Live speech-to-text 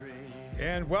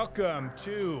And welcome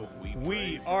to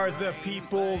We Are the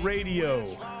People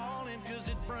Radio.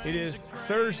 It is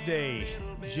Thursday,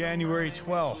 January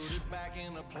 12th,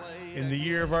 in the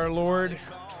year of our Lord,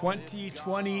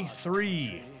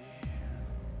 2023.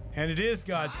 And it is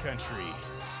God's country.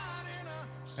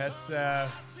 I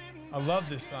love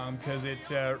this song because it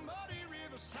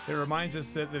reminds us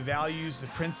that the values, the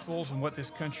principles, and what this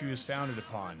country was founded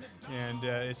upon. And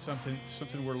it's something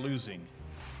we're losing.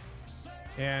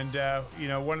 And,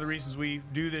 one of the reasons we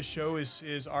do this show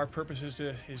is our purpose is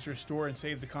to restore and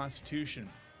save the Constitution.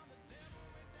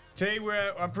 Today,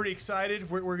 I'm pretty excited.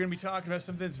 We're going to be talking about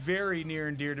something that's very near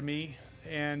and dear to me.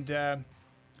 And,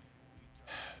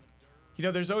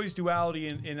 there's always duality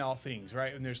in all things,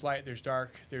 right? And there's light, there's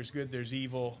dark, there's good, there's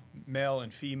evil, male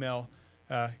and female.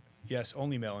 Yes,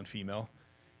 only male and female.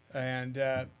 And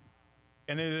then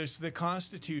there's the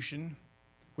Constitution,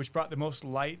 which brought the most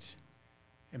light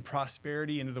and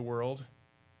prosperity into the world,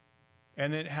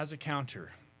 and then it has a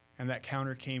counter, and that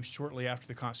counter came shortly after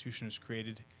the Constitution was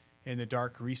created in the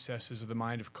dark recesses of the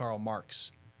mind of Karl Marx.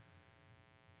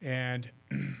 And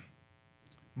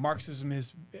Marxism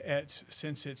has,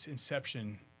 since its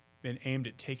inception, been aimed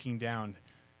at taking down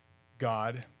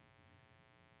God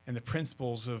and the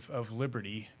principles of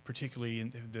liberty, particularly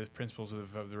in the principles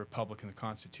of the Republic and the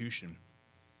Constitution.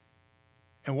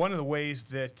 And one of the ways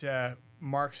that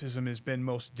Marxism has been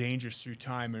most dangerous through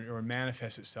time or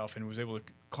manifests itself and was able to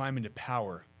climb into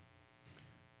power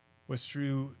was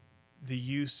through the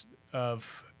use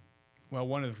of,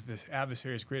 one of the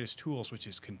adversary's greatest tools, which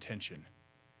is contention.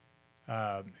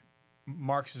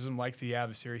 Marxism, like the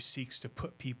adversary, seeks to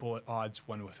put people at odds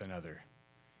one with another.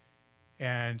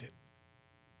 And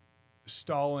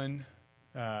Stalin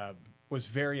was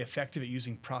very effective at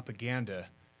using propaganda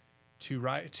to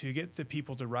get the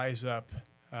people to rise up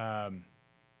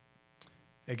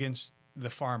against the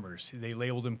farmers. They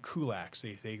labeled them kulaks.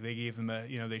 They gave them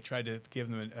they tried to give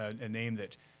them a name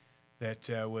that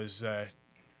was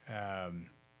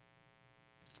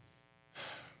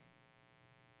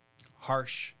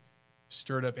harsh,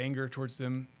 stirred up anger towards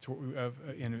them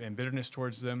and bitterness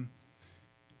towards them.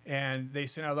 And they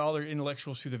sent out all their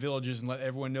intellectuals through the villages and let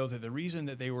everyone know that the reason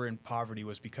that they were in poverty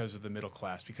was because of the middle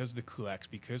class, because of the kulaks,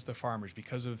 because of the farmers,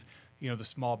 because of the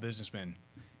small businessmen.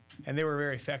 And they were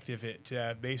very effective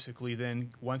at basically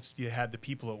then, once you had the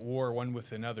people at war one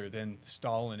with another, then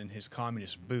Stalin and his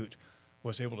communist boot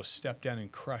was able to step down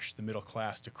and crush the middle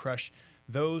class, to crush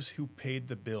those who paid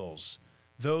the bills,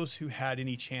 those who had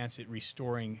any chance at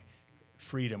restoring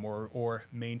freedom or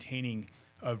maintaining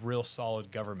a real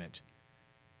solid government.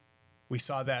 We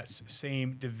saw that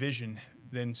same division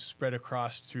then spread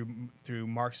across through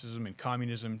Marxism and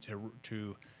communism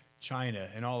to China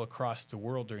and all across the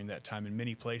world during that time in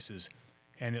many places,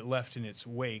 and it left in its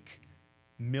wake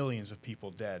millions of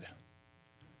people dead.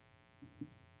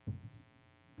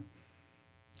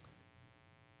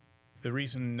 The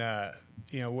reason, what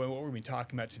we're going to be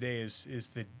talking about today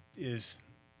is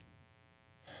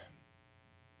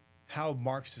how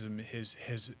Marxism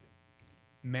has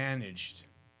managed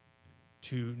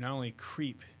to not only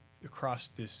creep across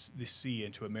this sea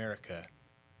into America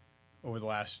over the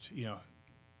last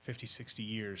 50, 60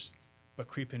 years, but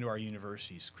creep into our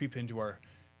universities, creep into our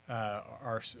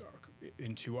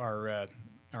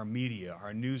media,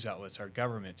 our news outlets, our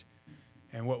government.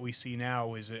 And what we see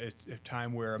now is a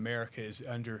time where America is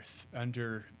under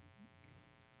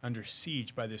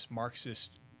siege by this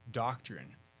Marxist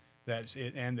doctrine,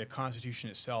 and the Constitution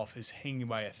itself is hanging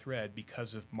by a thread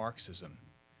because of Marxism.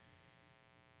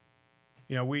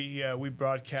 We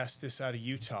broadcast this out of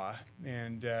Utah,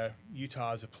 and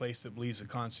Utah is a place that believes the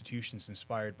Constitution is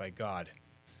inspired by God.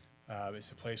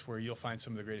 It's a place where you'll find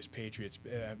some of the greatest patriots.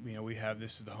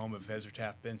 This is the home of Ezra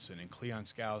Taft Benson and Cleon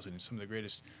Skousen and some of the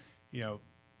greatest,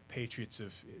 patriots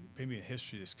of maybe the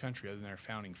history of this country, other than our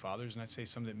founding fathers. And I'd say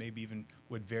some that maybe even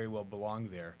would very well belong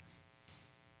there.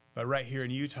 But right here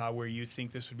in Utah, where you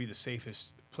think this would be the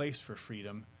safest place for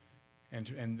freedom,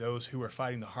 and those who are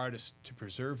fighting the hardest to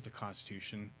preserve the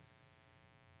Constitution,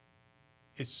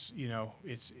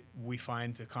 we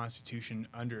find the Constitution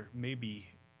under maybe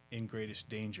in greatest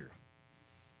danger.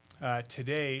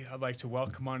 Today, I'd like to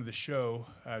welcome onto the show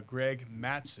Greg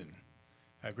Matsen.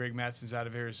 Greg Matsen's out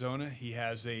of Arizona. He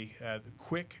has a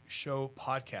Quick Show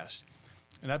podcast,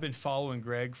 and I've been following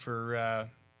Greg for a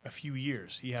few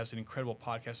years. He has an incredible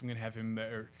podcast. I'm going to have him,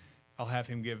 I'll have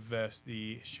him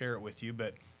share it with you,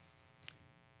 but.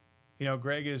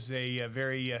 Greg is a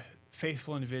very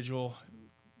faithful individual,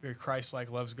 very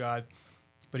Christ-like, loves God,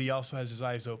 but he also has his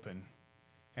eyes open.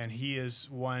 And he is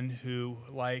one who,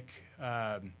 like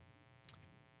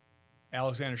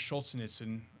Alexander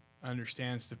Solzhenitsyn,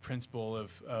 understands the principle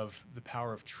of the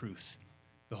power of truth,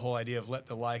 the whole idea of let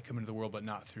the light come into the world, but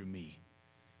not through me.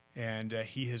 And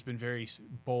he has been very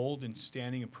bold in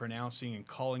standing and pronouncing and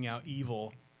calling out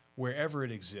evil wherever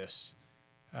it exists.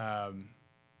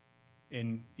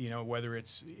 In whether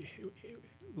it's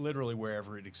literally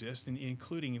wherever it exists, and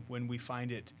including when we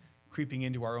find it creeping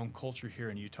into our own culture here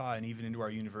in Utah, and even into our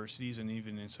universities, and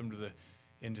even in some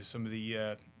of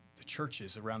the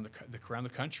churches around the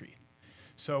country.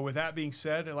 So, with that being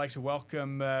said, I'd like to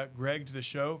welcome Greg to the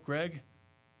show. Greg,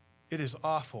 it is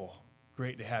awful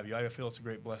great to have you. I feel it's a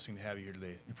great blessing to have you here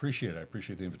today. I appreciate it. I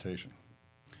appreciate the invitation.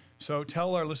 So,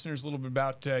 tell our listeners a little bit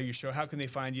about your show. How can they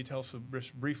find you? Tell us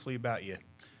briefly about you.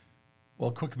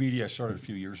 Well, Quick Media started a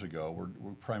few years ago.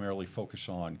 We're primarily focused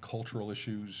on cultural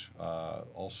issues,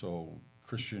 also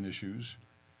Christian issues,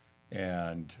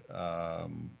 and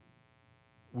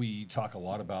we talk a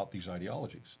lot about these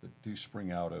ideologies that do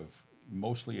spring out of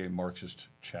mostly a Marxist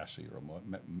chassis or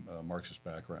a Marxist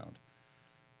background.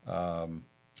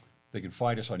 They can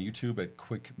find us on YouTube at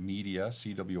Quick Media,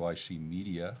 CWIC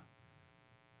Media.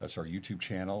 That's our YouTube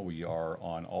channel. We are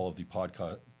on all of the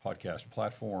podcast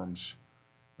platforms.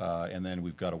 And then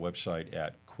we've got a website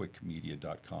at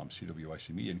quickmedia.com, CWIC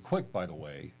Media. And quick, by the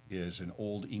way, is an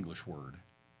old English word,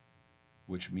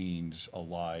 which means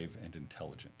alive and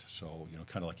intelligent. So,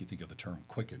 kind of like you think of the term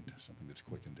quickened, something that's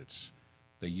quickened.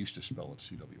 They used to spell it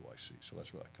CWIC, so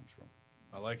that's where that comes from.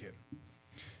 I like it.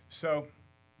 So,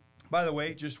 by the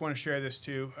way, just want to share this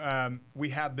too. We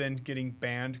have been getting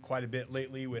banned quite a bit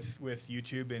lately with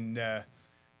YouTube, and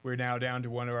we're now down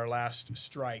to one of our last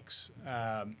strikes.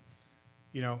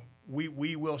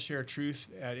 We will share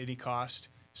truth at any cost.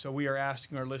 So we are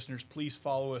asking our listeners, please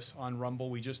follow us on Rumble.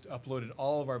 We just uploaded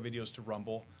all of our videos to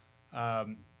Rumble.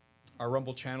 Our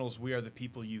Rumble channel is We Are the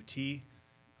People UT.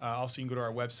 Also, you can go to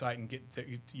our website and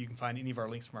you can find any of our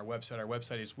links from our website. Our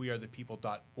website is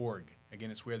wearethepeople.org.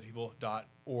 Again, it's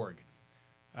wearethepeople.org.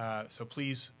 So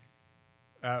please,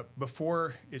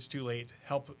 before it's too late,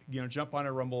 jump on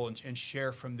our Rumble and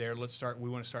share from there. We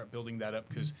want to start building that up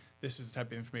because this is the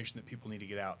type of information that people need to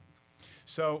get out.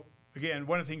 So, again,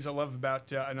 one of the things I love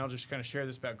about, and I'll just kind of share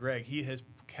this about Greg, he has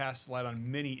cast light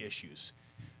on many issues.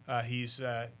 He's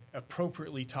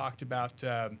appropriately talked about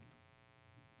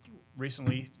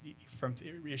recently from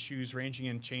issues ranging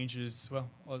in changes. Well,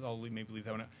 I'll maybe leave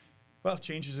that one out. Well,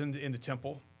 changes in the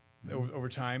temple over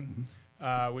time,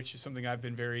 which is something I've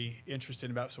been very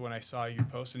interested about. So when I saw your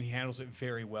post, and he handles it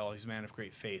very well. He's a man of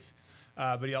great faith.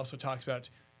 But he also talks about,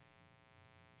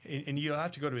 and you'll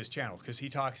have to go to his channel because he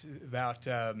talks about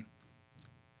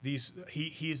these.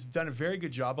 He's done a very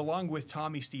good job, along with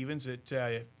Tommy Stevens at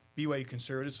BYU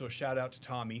Conservatives. So shout out to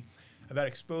Tommy about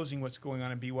exposing what's going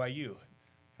on in BYU.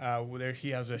 There he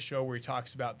has a show where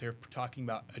they're talking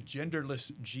about a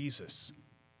genderless Jesus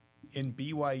in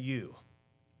BYU.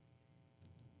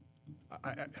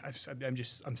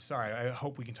 I'm sorry. I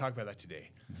hope we can talk about that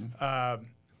today. I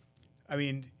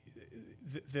mean,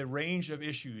 the range of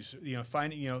issues,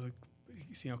 finding,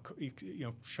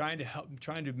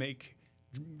 trying to make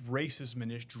racism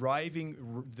and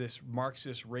driving this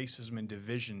Marxist racism and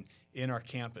division in our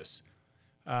campus.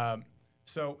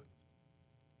 So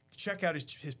check out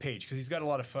his page because he's got a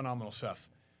lot of phenomenal stuff.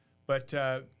 But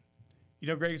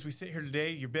Greg, as we sit here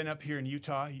today, you've been up here in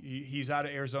Utah. He's out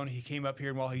of Arizona. He came up here,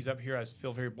 and while he's up here, I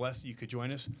feel very blessed that you could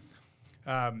join us.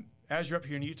 As you're up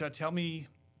here in Utah, tell me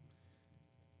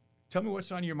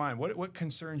what's on your mind. What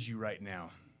concerns you right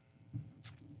now?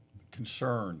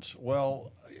 Concerns.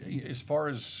 Well, as far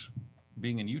as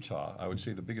being in Utah, I would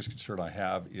say the biggest concern I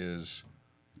have is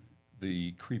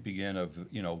the creeping in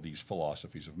of these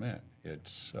philosophies of men.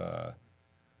 It's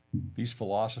these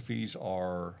philosophies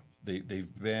are.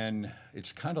 They've been,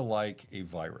 it's kind of like a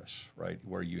virus, right?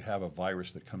 Where you have a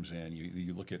virus that comes in,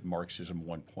 you look at Marxism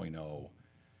 1.0,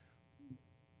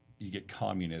 you get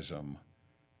communism,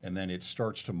 and then it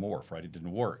starts to morph, right? It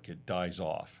didn't work. It dies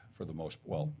off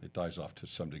it dies off to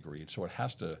some degree. And so it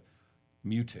has to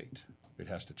mutate. It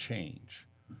has to change.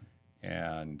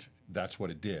 And that's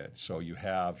what it did. So you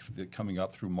have coming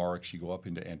up through Marx, you go up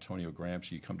into Antonio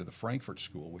Gramsci, you come to the Frankfurt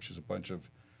School, which is a bunch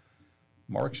of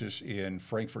Marxists in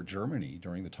Frankfurt, Germany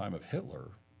during the time of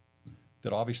Hitler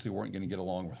that obviously weren't going to get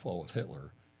along well with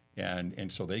Hitler.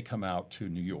 And so they come out to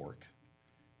New York,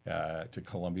 to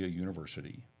Columbia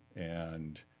University,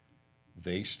 and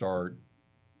they start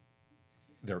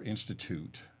their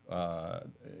institute.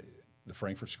 The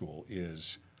Frankfurt School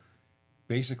is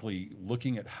basically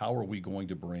looking at how are we going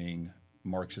to bring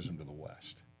Marxism to the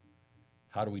West.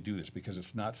 How do we do this? Because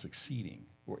it's not succeeding,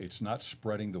 or it's not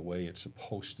spreading the way it's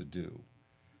supposed to do.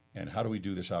 And how do we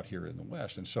do this out here in the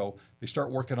West? And so they start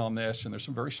working on this, and there's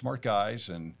some very smart guys,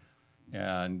 and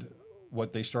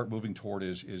what they start moving toward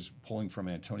is pulling from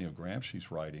Antonio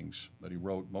Gramsci's writings that he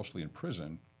wrote mostly in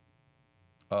prison,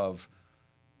 of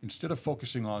instead of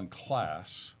focusing on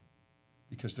class,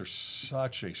 because there's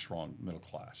such a strong middle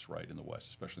class, right, in the West,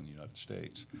 especially in the United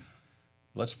States,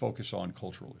 let's focus on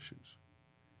cultural issues.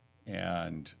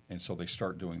 And so they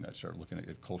start doing that, start looking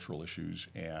at cultural issues,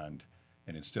 and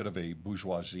instead of a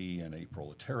bourgeoisie and a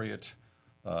proletariat,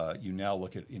 you now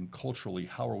look at culturally,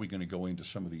 how are we going to go into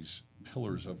some of these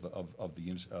pillars of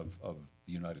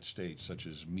the United States, such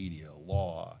as media,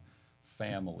 law,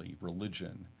 family,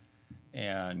 religion,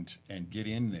 and get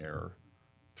in there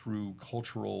through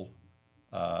cultural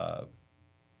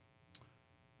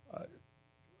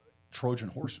Trojan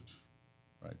horses,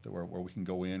 right? Where we can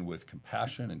go in with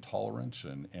compassion and tolerance,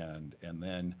 and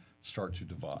then start to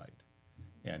divide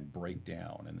and break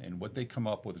down. And what they come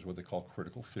up with is what they call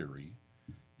critical theory.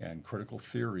 And critical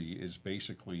theory is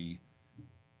basically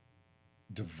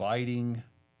dividing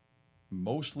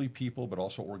mostly people, but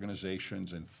also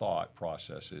organizations and thought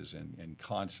processes and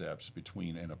concepts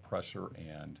between an oppressor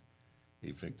and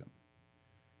a victim.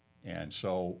 And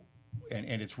so,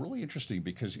 and it's really interesting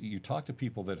because you talk to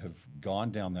people that have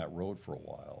gone down that road for a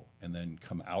while and then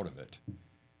come out of it.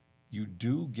 You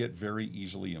do get very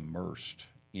easily immersed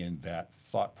in that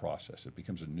thought process. It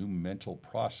becomes a new mental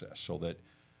process, so that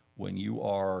when you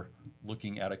are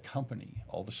looking at a company,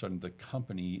 all of a sudden the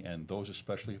company and those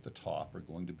especially at the top are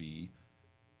going to be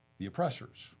the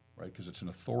oppressors, right? Because it's an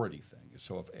authority thing.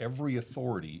 So if every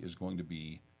authority is going to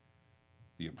be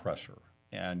the oppressor,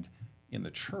 and in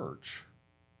the church,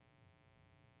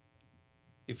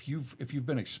 if you've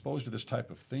been exposed to this type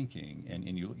of thinking, and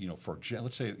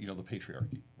let's say the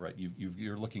patriarchy, right?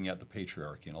 You're looking at the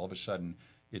patriarchy, and all of a sudden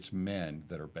it's men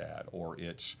that are bad, or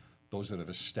it's those that have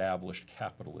established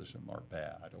capitalism are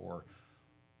bad, or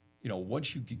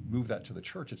once you move that to the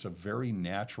church, it's a very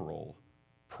natural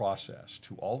process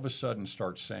to all of a sudden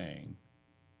start saying,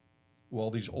 well,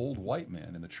 these old white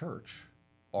men in the church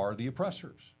are the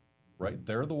oppressors, right?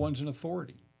 They're the ones in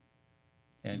authority.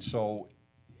 And so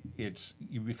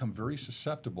you become very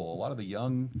susceptible. A lot of the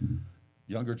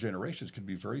younger generations could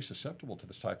be very susceptible to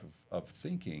this type of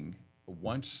thinking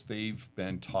once they've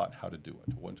been taught how to do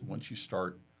it. Once you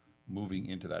start moving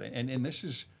into that, and this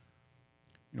is,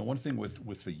 one thing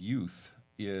with the youth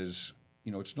is,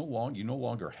 it's no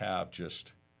longer have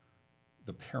just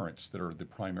the parents that are the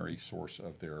primary source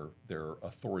of their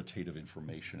authoritative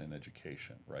information and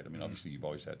education, right? I mean, obviously you've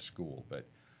always had school, but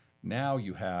now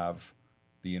you have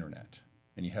the internet,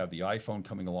 and you have the iPhone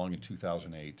coming along in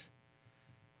 2008.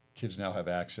 Kids now have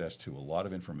access to a lot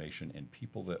of information, and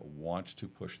people that want to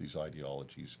push these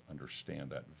ideologies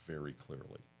understand that very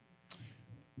clearly.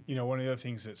 One of the other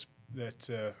things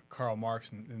that Karl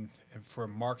Marx and for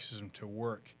Marxism to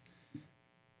work,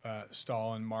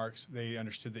 Stalin, Marx, they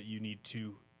understood that you need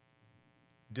to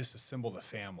disassemble the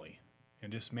family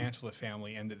and dismantle the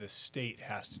family, and that the state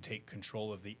has to take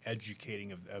control of the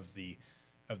educating of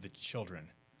the children.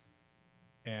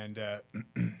 And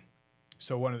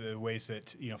so one of the ways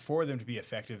that, for them to be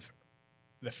effective,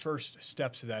 the first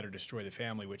steps of that are destroy the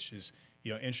family, which is,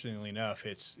 interestingly enough,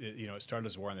 it started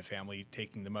as a war on the family,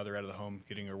 taking the mother out of the home,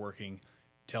 getting her working,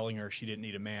 telling her she didn't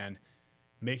need a man,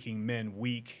 making men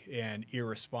weak and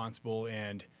irresponsible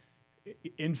and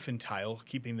infantile,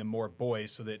 keeping them more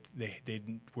boys so that they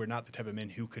were not the type of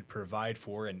men who could provide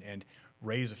for and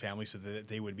raise a family, so that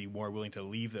they would be more willing to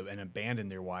leave them and abandon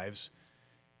their wives.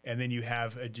 And then you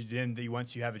have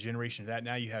once you have a generation of that,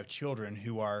 now you have children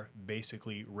who are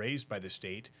basically raised by the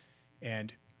state.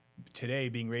 And today,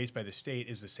 being raised by the state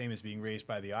is the same as being raised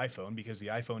by the iPhone, because the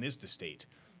iPhone is the state.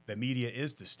 The media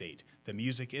is the state. The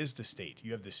music is the state.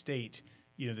 You have the state,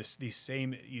 these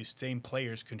same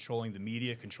players controlling the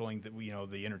media, controlling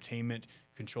the entertainment,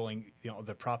 controlling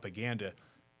the propaganda,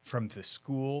 from the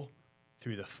school,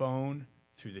 through the phone,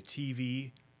 through the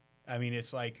TV. I mean,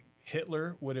 it's like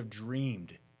Hitler would have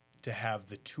dreamed to have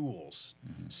the tools.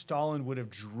 Mm-hmm. Stalin would have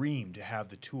dreamed to have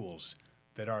the tools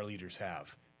that our leaders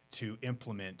have to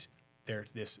implement their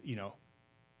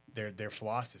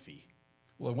philosophy.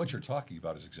 Well, and what you're talking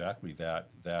about is exactly that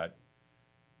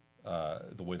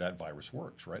the way that virus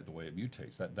works, right? The way it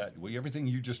mutates. Everything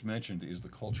you just mentioned is the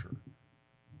culture,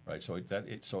 right? So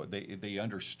they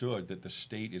understood that the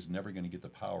state is never going to get the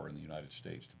power in the United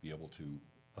States to be able to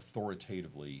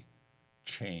authoritatively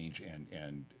change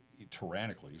and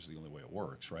tyrannically is the only way it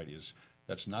works, right?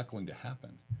 That's not going to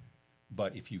happen.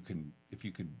 But if you can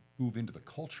move into the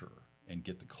culture and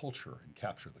get the culture and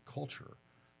capture the culture,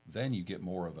 then you get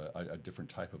more of a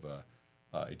different type of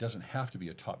It doesn't have to be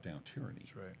a top-down tyranny.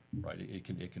 That's right. Right? It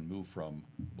can move from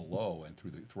below and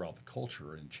throughout the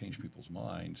culture and change people's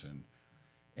minds.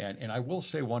 And I will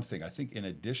say one thing. I think in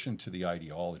addition to the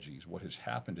ideologies, what has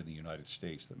happened in the United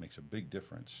States that makes a big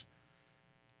difference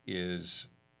is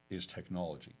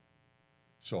technology.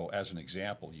 So as an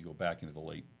example, you go back into the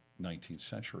late 19th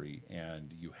century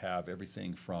and you have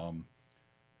everything from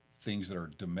things that are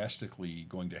domestically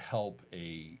going to help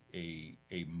a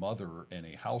mother and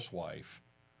a housewife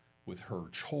with her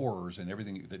chores and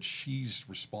everything that she's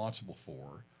responsible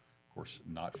for, of course,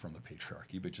 not from the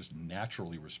patriarchy, but just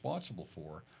naturally responsible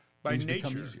for. By Things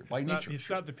become nature. easier. By nature. It's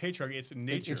not the patriarchy, it's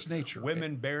nature. It's nature.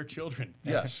 Women bear children.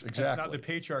 Yes, exactly. It's not the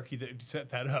patriarchy that set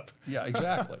that up. Yeah,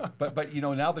 exactly. but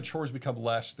now the chores become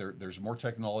less. There's more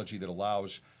technology that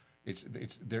allows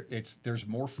there's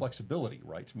more flexibility,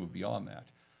 right, to move beyond that.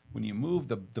 When you move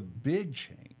the big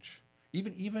change,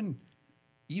 even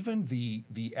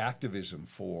the activism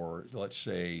for, let's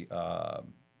say, the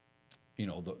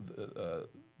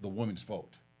women's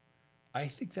vote, I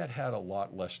think that had a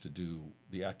lot less to do.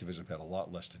 The activism had a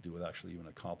lot less to do with actually even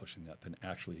accomplishing that than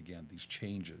actually, again, these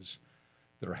changes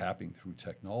that are happening through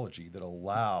technology that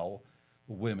allow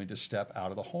women to step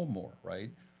out of the home more,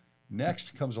 right?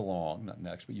 Next comes along, not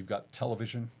next, but you've got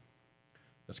television.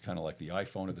 That's kind of like the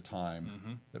iPhone at the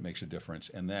time that makes a difference.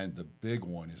 And then the big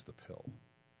one is the pill.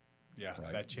 Yeah,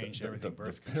 right? that changed everything.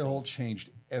 Birth the control. pill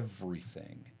changed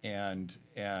everything. And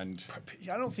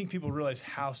I don't think people realize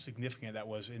how significant that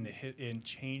was in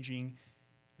changing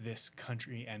this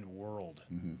country and world.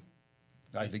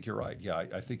 I think you're right. Yeah,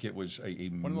 I think it was a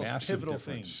One of the most massive pivotal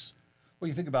difference. things. Well,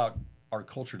 you think about our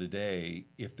culture today,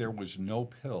 if there was no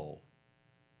pill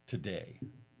today,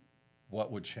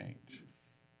 what would change?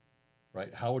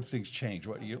 Right? How would things change?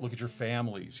 You look at your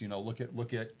families. Look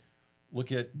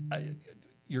at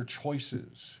your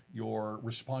choices, your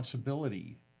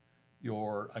responsibility,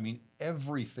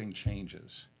 everything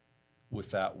changes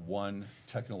with that one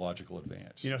technological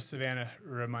advance. Savannah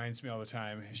reminds me all the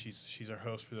time. She's our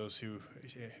host for those who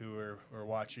are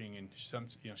watching, and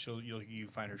you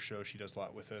find her show. She does a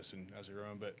lot with us and has her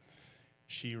own, but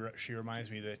she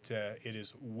reminds me that it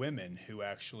is women who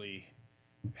actually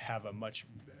have a much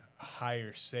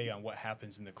higher say on what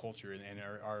happens in the culture and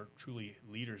are truly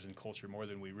leaders in culture more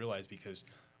than we realize, because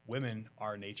women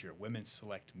are nature. Women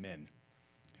select men.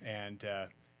 And,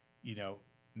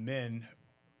 men,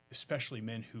 especially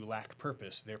men who lack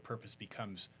purpose, their purpose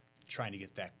becomes trying to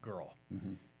get that girl.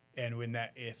 Mm-hmm. And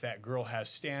if that girl has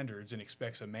standards and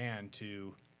expects a man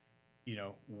to,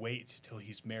 wait till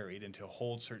he's married and to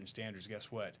hold certain standards,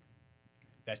 guess what?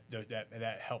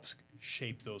 That helps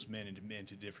shape those men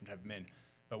into different type of men.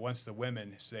 But once the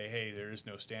women say, "Hey, there is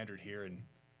no standard here, and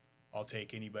I'll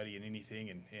take anybody and anything,"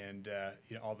 and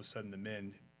all of a sudden the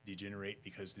men degenerate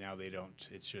because now they don't.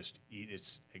 It's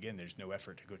again, there's no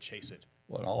effort to go chase it.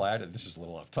 Well, and I'll add it. This is a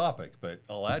little off topic, but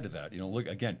I'll add to that. Look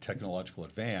again. Technological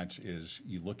advance is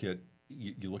you look at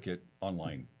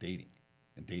online dating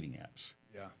and dating apps.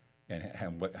 Yeah. And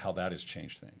how that has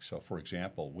changed things. So, for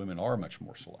example, women are much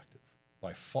more selective,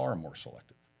 by far more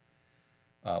selective.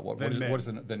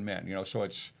 Than men? So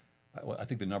it's. I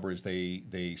think the number is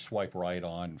they swipe right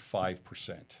on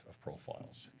 5% of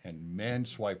profiles, and men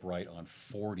swipe right on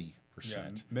 40%.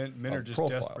 Yeah, men are just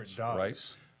profiles, desperate dogs.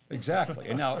 Right? Exactly.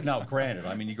 And now, granted,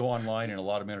 you go online and a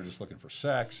lot of men are just looking for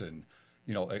sex, and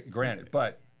granted,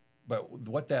 but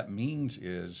what that means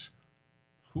is,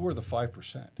 who are the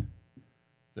 5%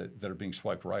 that are being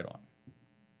swiped right on?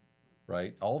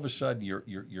 Right. All of a sudden,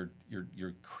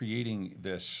 you're creating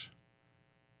this.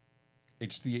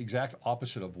 It's the exact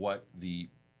opposite of what the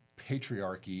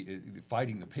patriarchy,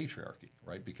 fighting the patriarchy,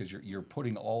 right? Because you're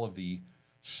putting all of the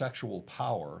sexual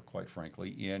power, quite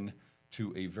frankly,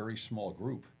 into a very small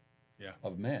group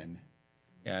of men,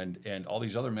 and all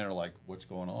these other men are like, "What's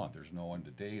going on? There's no one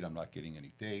to date. I'm not getting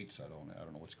any dates. I don't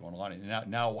know what's going on.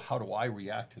 And now how do I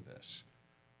react to this?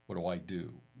 What do I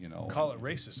do? Call it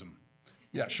racism.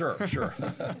 Yeah, sure.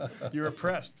 You're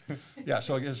oppressed. Yeah,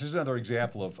 so I guess this is another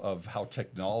example of how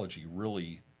technology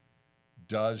really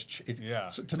does.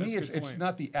 So to me, it's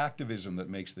not the activism that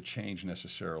makes the change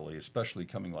necessarily, especially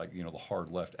coming the hard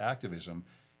left activism.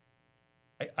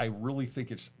 I really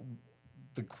think it's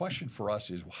the question for us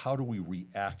is, how do we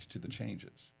react to the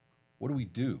changes? What do we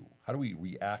do? How do we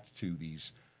react to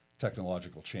these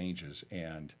technological changes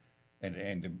and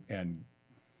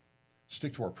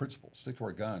stick to our principles, stick to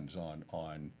our guns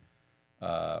on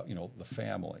the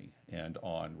family, and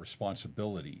on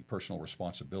responsibility, personal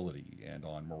responsibility, and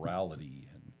on morality,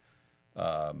 and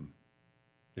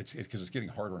it's because it's getting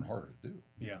harder and harder to do.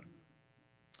 Yeah.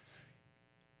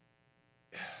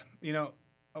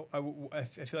 I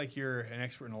feel like you're an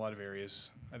expert in a lot of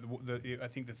areas. I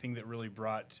think the thing that really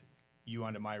brought you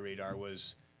onto my radar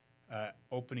was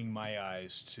opening my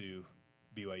eyes to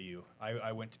BYU.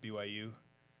 I went to BYU.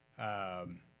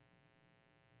 Um,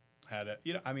 had a,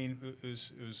 I mean, it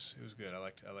was good. I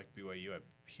liked BYU. I'm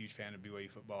a huge fan of BYU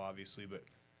football, obviously, but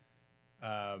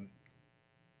I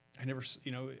never,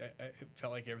 I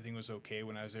felt like everything was okay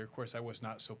when I was there. Of course, I was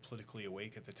not so politically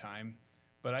awake at the time,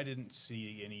 but I didn't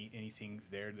see anything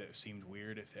there that seemed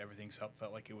weird. If everything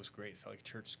felt like it was great, it felt like a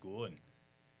church school.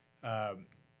 And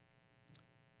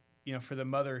for the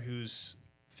mother who's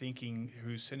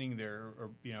sending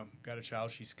or got a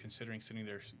child, she's considering sending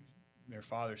their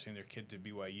father, sending their kid to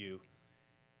BYU.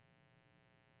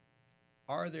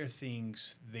 Are there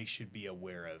things they should be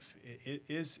aware of?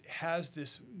 Has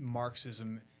this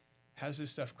Marxism, has this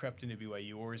stuff crept into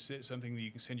BYU, or is it something that you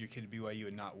can send your kid to BYU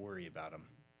and not worry about them?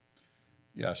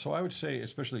 Yeah, so I would say,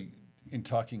 especially in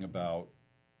talking about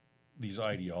these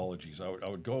ideologies, I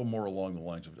would go more along the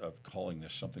lines of calling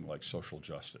this something like social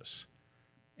justice,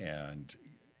 and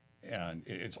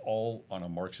it's all on a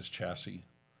Marxist chassis,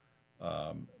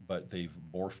 but they've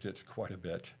morphed it quite a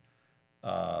bit.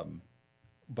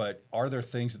 But are there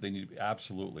things that they need to be?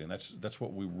 Absolutely, and that's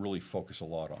what we really focus a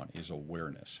lot on is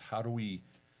awareness. How do we?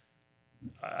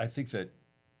 I think that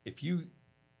if you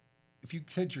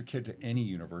send your kid to any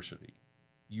university,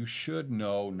 you should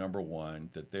know, number one,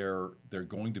 that they're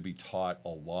going to be taught a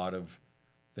lot of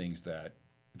things that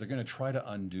they're going to try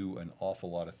to undo an awful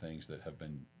lot of things that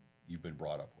you've been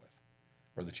brought up with,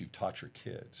 or that you've taught your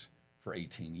kids for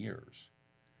 18 years.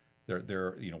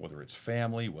 They're whether it's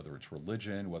family, whether it's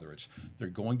religion, they're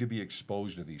going to be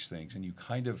exposed to these things, and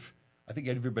I think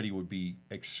everybody would be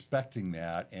expecting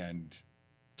that and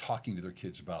talking to their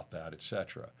kids about that,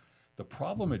 etc. The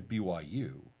problem at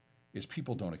BYU is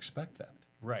people don't expect that.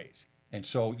 Right. And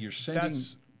so you're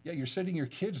sending your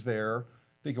kids there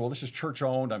thinking, well, this is church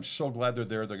owned. I'm so glad they're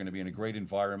there. They're going to be in a great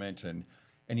environment, and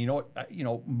you know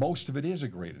what? Most of it is a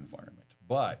great environment,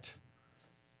 but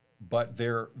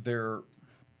they're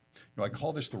I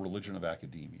call this the religion of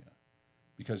academia,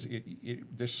 because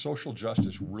this social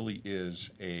justice really is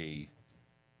a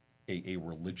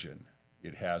religion.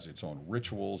 It has its own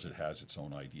rituals. It has its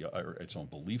own idea, or its own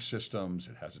belief systems.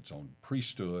 It has its own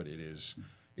priesthood.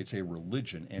 It's a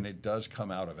religion, and it does come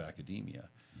out of academia.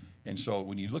 And so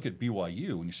when you look at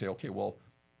BYU and you say, okay, well,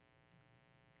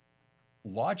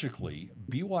 logically,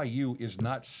 BYU is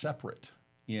not separate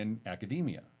in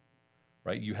academia,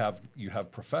 right? You have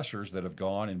professors that have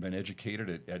gone and been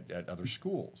educated at other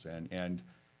schools, and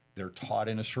they're taught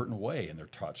in a certain way, and they're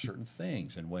taught certain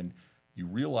things. And when you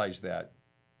realize that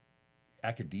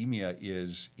academia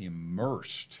is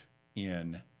immersed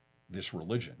in this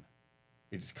religion,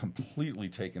 it's completely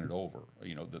taken it over.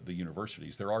 The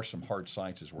universities, there are some hard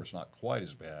sciences where it's not quite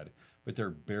as bad, but they're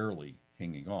barely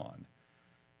hanging on.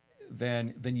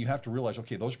 Then you have to realize,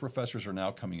 okay, those professors are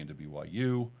now coming into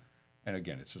BYU. And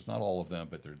again, it's not all of them,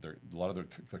 but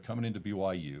they're coming into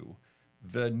BYU.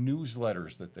 The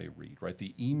newsletters that they read, right?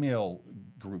 The email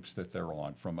groups that they're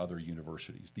on from other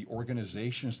universities, the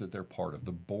organizations that they're part of,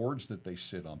 the boards that they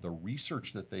sit on, the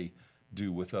research that they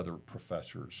do with other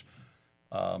professors,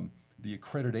 the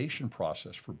accreditation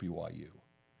process for BYU,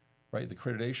 right? The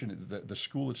accreditation, the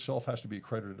school itself has to be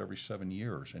accredited every 7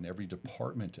 years, and every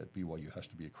department at BYU has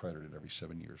to be accredited every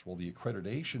 7 years. Well, the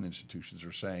accreditation institutions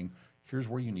are saying, here's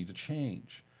where you need to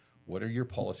change. What are your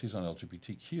policies on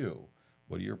LGBTQ?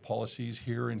 What are your policies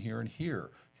here and here and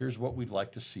here? Here's what we'd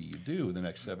like to see you do in the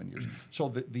next 7 years. So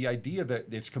the idea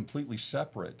that it's completely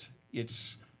separate,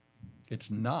 it's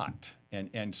not.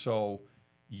 And so,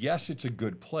 yes, it's a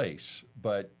good place,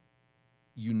 but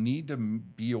you need to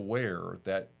be aware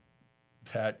that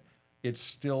it's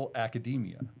still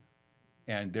academia,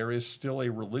 and there is still a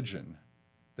religion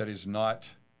that is not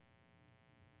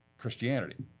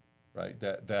Christianity, right?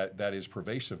 That is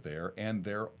pervasive there, and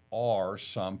there are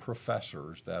some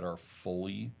professors that are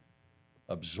fully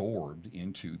absorbed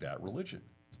into that religion.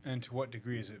 And to what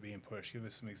degree is it being pushed? Give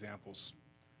us some examples.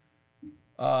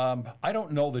 I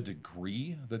don't know the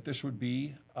degree that this would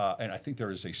be, and I think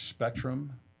there is a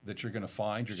spectrum that you're going to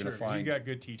find. You're going to find. You got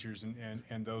good teachers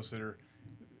and those that are,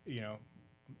 I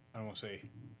don't want to say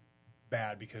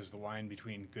bad, because the line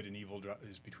between good and evil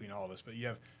is between all of us. But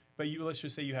let's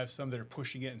just say you have some that are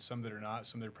pushing it and some that are not.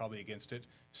 Some that are probably against it.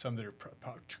 Some that are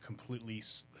completely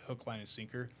hook, line, and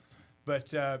sinker.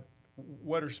 But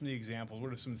what are some of the examples?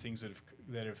 What are some of the things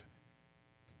that have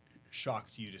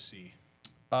shocked you to see?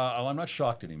 I'm not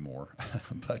shocked anymore,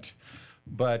 but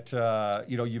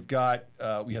you've got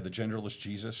we had the Genderless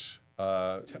Jesus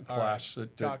class.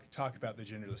 Right. Talk about the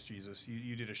genderless Jesus.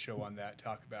 You did a show on that.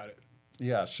 Talk about it.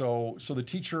 Yeah, so the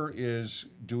teacher is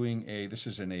doing this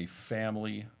is in a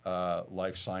family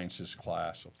life sciences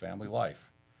class, so family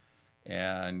life.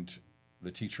 And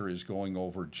the teacher is going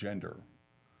over gender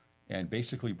and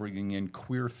basically bringing in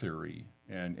queer theory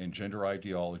and gender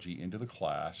ideology into the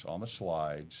class on the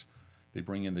slides. They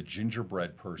bring in the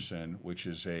gingerbread person, which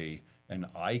is an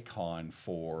icon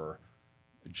for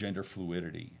gender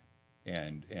fluidity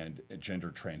and gender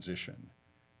transition.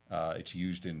 It's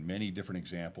used in many different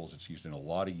examples. It's used in a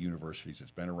lot of universities.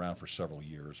 It's been around for several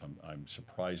years. I'm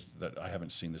surprised that I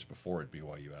haven't seen this before at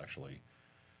BYU, actually.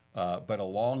 But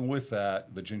along with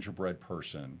that, the gingerbread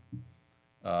person,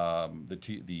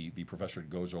 the professor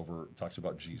talks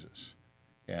about Jesus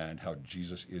and how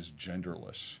Jesus is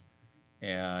genderless,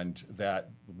 and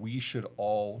that we should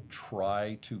all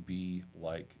try to be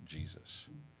like Jesus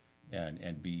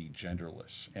and be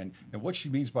genderless. And what she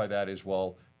means by that is,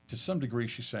 well, to some degree,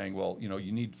 she's saying, well,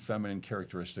 you need feminine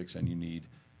characteristics and you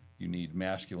need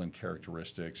masculine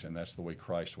characteristics, and that's the way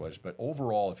Christ was. But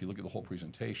overall, if you look at the whole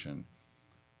presentation,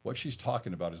 what she's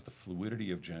talking about is the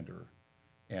fluidity of gender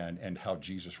and how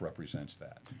Jesus represents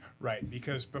that. Right,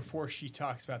 because before she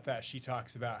talks about that, she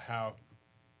talks about how,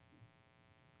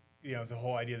 the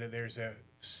whole idea that there's a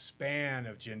span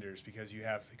of genders because you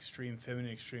have extreme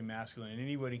feminine, extreme masculine, and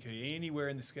anywhere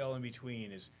in the scale in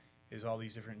between is all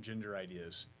these different gender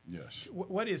ideas. Yes.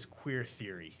 What is queer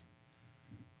theory?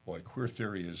 Boy, queer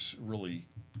theory is really,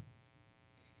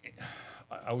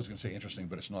 I was going to say interesting,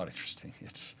 but it's not interesting.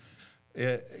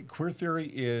 Queer theory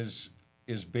is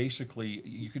basically,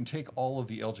 you can take all of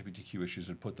the LGBTQ issues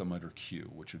and put them under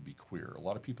Q, which would be queer. A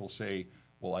lot of people say,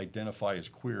 well, identify as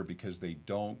queer because they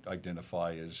don't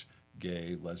identify as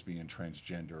gay, lesbian,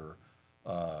 transgender,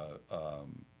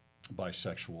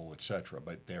 bisexual, etc.,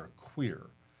 but they're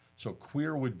queer. So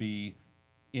queer would be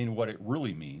in what it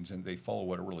really means, and they follow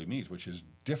what it really means, which is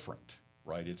different,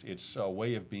 right? It's a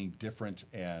way of being different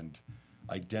and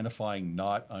identifying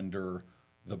not under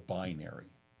the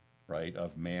binary, right,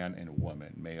 of man and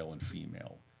woman, male and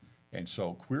female. And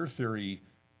so queer theory,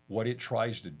 what it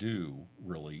tries to do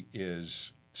really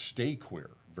is stay queer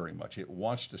very much. It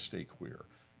wants to stay queer,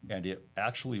 and it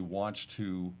actually wants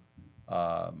to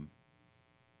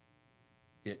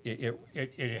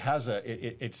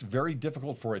it's very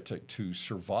difficult for it to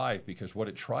survive, because what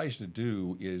it tries to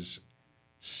do is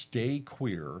stay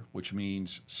queer, which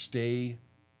means stay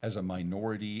as a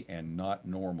minority and not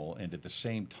normal, and at the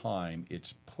same time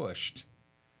it's pushed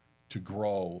to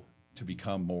grow to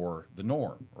become more the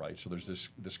norm, right? So there's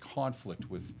this conflict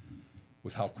with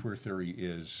how queer theory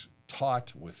is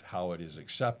taught, with how it is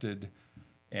accepted,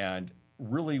 and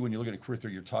really when you look at queer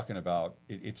theory, you're talking about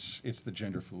it's the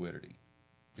gender fluidity.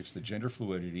 It's the gender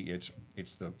fluidity. It's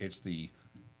the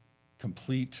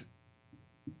complete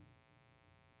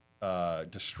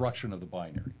destruction of the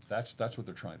binary. That's what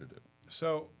they're trying to do.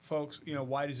 So, folks,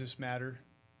 why does this matter?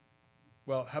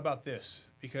 Well, how about this?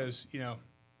 Because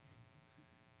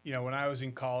when I was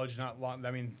in college, it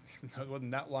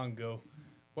wasn't that long ago.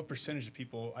 What percentage of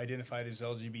people identified as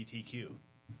LGBTQ?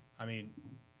 I mean,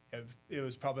 it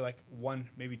was probably like 1%,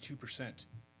 maybe 2%.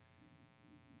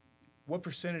 What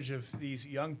percentage of these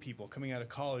young people coming out of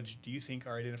college do you think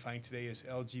are identifying today as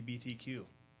LGBTQ?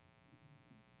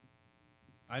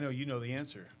 I know you know the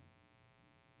answer.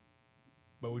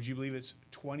 But would you believe it's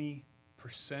 20%?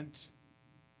 Is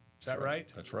that right?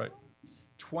 That's right.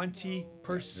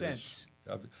 20%.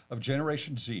 Of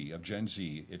Generation Z, of Gen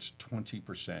Z, it's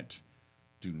 20%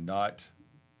 do not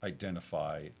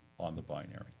identify on the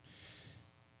binary.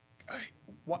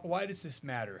 Why does this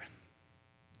matter?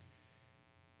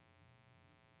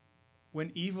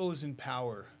 When evil is in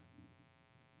power,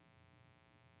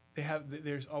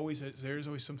 there's always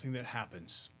something that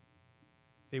happens.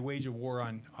 They wage a war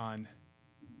on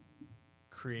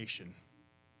creation.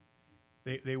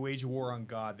 They wage a war on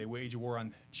God. They wage a war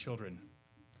on children.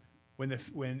 When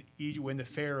the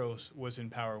Pharaohs was in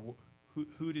power,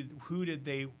 who did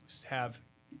they have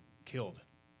killed?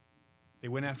 They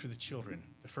went after the children,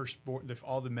 the firstborn,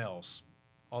 all the males,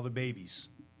 all the babies.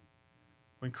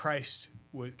 When Christ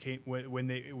came,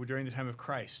 during the time of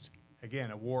Christ,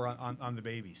 again, a war on the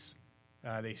babies.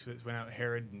 They went out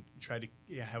Herod and tried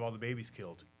to have all the babies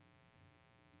killed.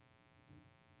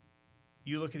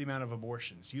 You look at the amount of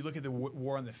abortions. You look at the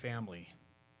war on the family.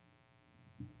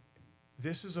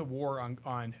 This is a war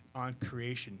on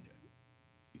creation.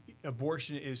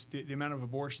 Abortion is the amount of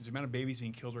abortions, the amount of babies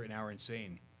being killed right now are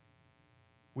insane.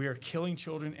 We are killing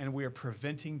children and we are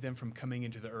preventing them from coming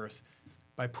into the earth.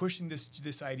 By pushing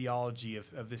this ideology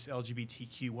of this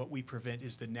LGBTQ, what we prevent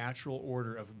is the natural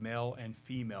order of male and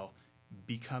female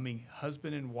becoming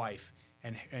husband and wife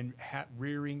and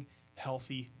rearing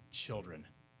healthy children.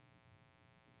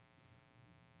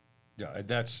 Yeah,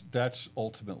 that's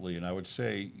ultimately, and I would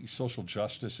say social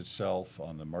justice itself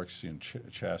on the Marxian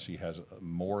chassis has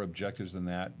more objectives than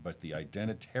that, but the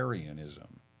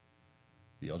identitarianism,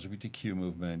 the LGBTQ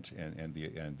movement and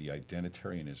the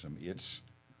identitarianism,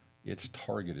 its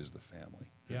target is the family.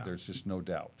 Yeah. There's just no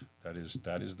doubt. That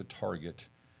is the target.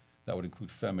 That would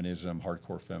include feminism,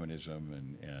 hardcore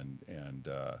feminism, and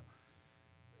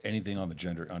anything on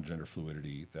gender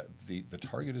fluidity. That the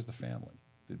target is the family,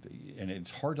 and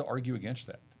it's hard to argue against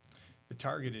that. The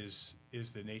target is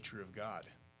the nature of God.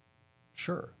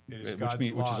 Sure, It is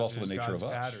God's laws. which is also it is the nature God's of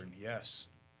us. pattern. Yes.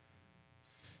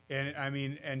 And I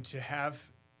mean, and to have,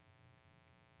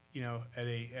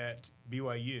 at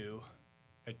BYU,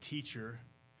 a teacher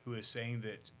who is saying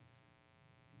that,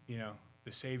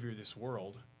 the Savior of this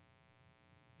world,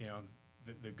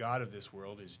 the God of this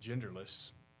world is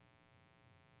genderless.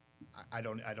 I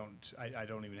don't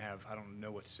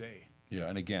know what to say. Yeah,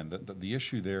 and again, the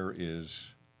issue there is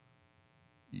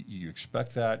you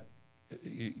expect that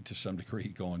to some degree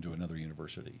going to another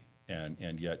university,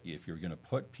 and yet if you're going to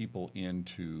put people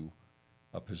into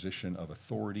a position of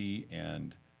authority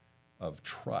and of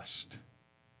trust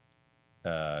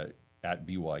at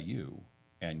BYU,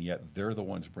 and yet they're the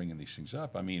ones bringing these things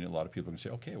up. I mean, a lot of people can say,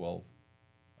 okay, well,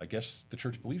 I guess the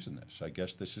church believes in this. I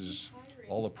guess this is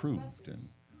all approved. And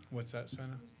what's that,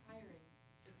 Senna? Who's hiring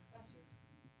the professors?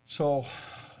 so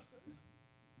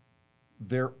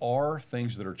there are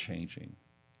things that are changing,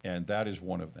 and that is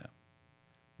one of them.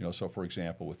 So for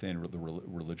example, within the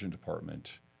religion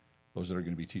department, those that are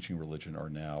going to be teaching religion are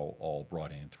now all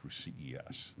brought in through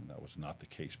CES, and that was not the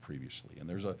case previously. And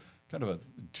there's a kind of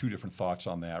two different thoughts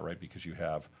on that, right? Because you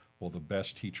have, the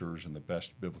best teachers and the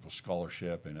best biblical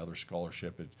scholarship and other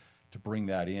scholarship. To bring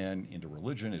that into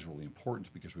religion is really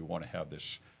important because we want to have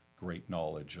this great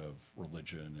knowledge of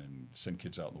religion and send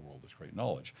kids out in the world with great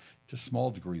knowledge. To a small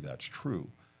degree, that's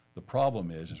true. The problem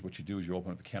is what you do is you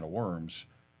open up a can of worms,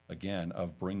 again,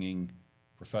 of bringing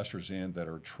professors in that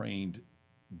are trained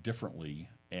differently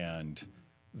and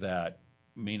that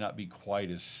may not be quite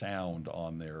as sound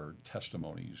on their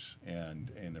testimonies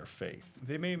and their faith.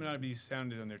 They may not be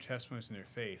sounded on their testimonies and their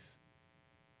faith,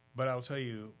 but I'll tell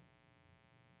you,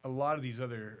 a lot of these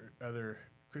other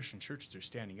Christian churches are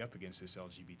standing up against this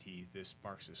LGBT, this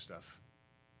Marxist stuff.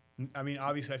 I mean,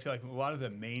 obviously, I feel like a lot of the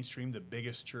mainstream, the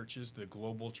biggest churches, the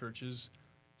global churches,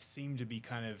 seem to be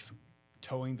kind of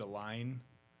towing the line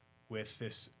with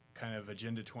this kind of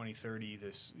Agenda 2030,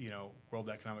 this, World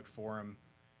Economic Forum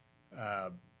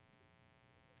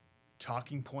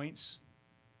talking points.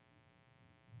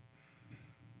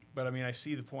 But I mean, I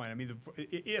see the point. I mean,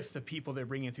 if the people they're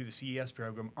bringing through the CES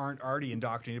program aren't already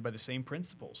indoctrinated by the same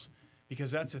principles,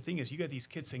 because that's the thing is, you got these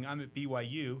kids saying, "I'm at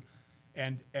BYU,"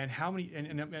 and how many?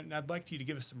 And I'd like you to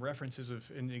give us some references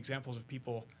and examples of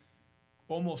people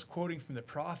almost quoting from the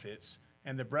prophets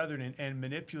and the brethren and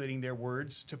manipulating their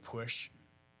words to push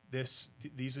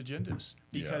these agendas,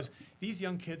 because these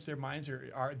young kids, their minds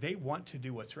are they want to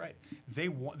do what's right.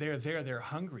 They're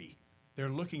hungry. They're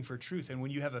looking for truth. And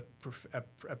when you have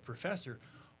a professor,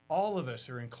 all of us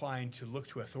are inclined to look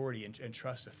to authority and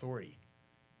trust authority.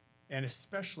 And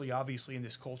especially, obviously, in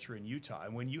this culture in Utah.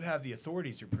 And when you have the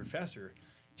authorities, your professor,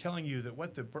 telling you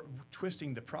that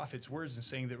twisting the prophet's words and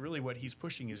saying that really what he's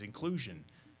pushing is inclusion,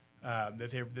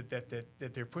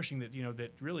 that they're pushing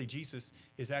that really Jesus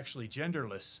is actually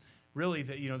genderless, really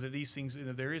that these things,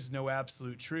 there is no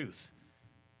absolute truth.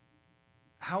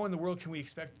 How in the world can we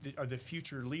expect are the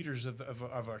future leaders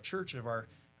of our church, of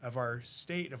our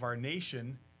state, of our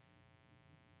nation,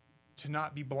 to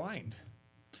not be blind?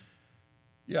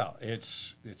 Yeah,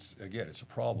 it's a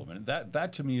problem, and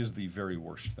that to me is the very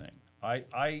worst thing.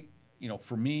 I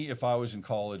for me, if I was in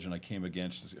college and I came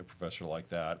against a professor like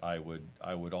that, I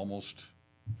would almost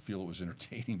feel it was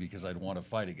entertaining because I'd want to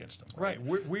fight against him. Right.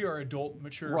 We are adult,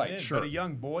 mature men, sure. But a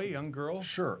young boy, young girl.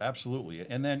 Sure, absolutely.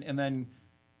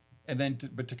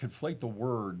 But to conflate the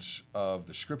words of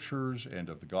the scriptures and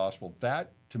of the gospel,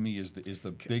 that to me is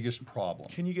the biggest problem.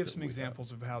 Can you give some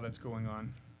examples of how that's going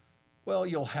on? Well,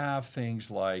 you'll have things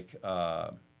like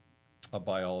a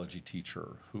biology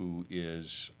teacher who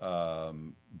is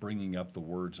bringing up the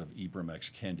words of Ibram X.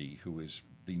 Kendi, who is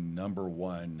the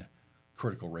 #1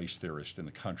 critical race theorist in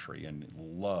the country and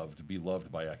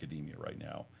beloved by academia right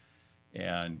now.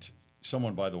 And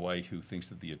someone, by the way, who thinks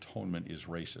that the atonement is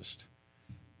racist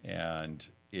and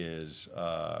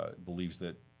believes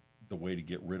that the way to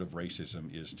get rid of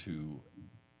racism is to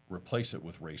replace it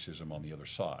with racism on the other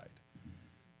side.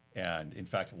 And in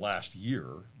fact, last year,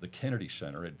 the Kennedy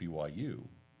Center at BYU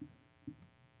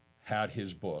had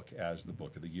his book as the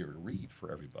book of the year to read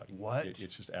for everybody. What? It's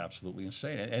just absolutely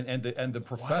insane. And the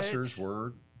professors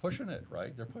were pushing it,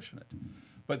 right? They're pushing it.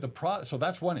 But so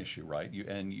that's one issue, right?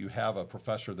 You have a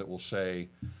professor that will say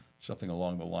something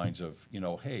along the lines of,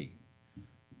 hey,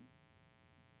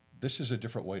 this is a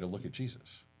different way to look at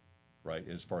Jesus, right?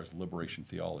 As far as liberation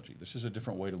theology, this is a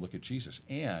different way to look at Jesus.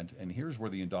 And here's where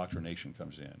the indoctrination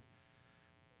comes in.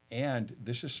 And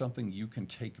this is something you can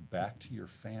take back to your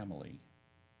family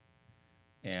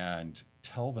and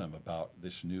tell them about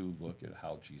this new look at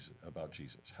how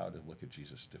to look at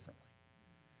Jesus differently.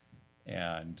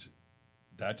 And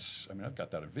I've got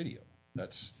that on video.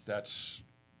 That's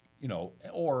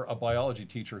or a biology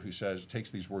teacher who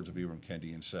takes these words of Ibram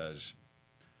Kendi and says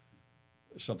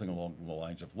something along the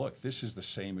lines of, look, this is the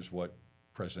same as what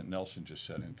President Nelson just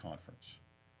said in conference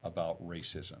about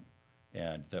racism,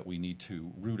 and that we need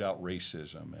to root out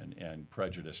racism and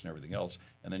prejudice and everything else.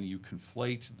 And then you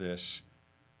conflate this,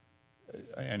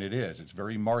 and it's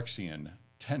very Marxian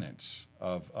tenets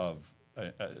of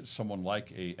someone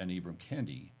like an Ibram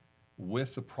Kendi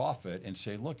with the prophet and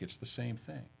say, look, it's the same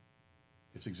thing.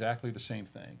 It's exactly the same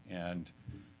thing.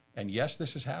 And yes,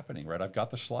 this is happening, right? I've got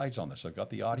the slides on this. I've got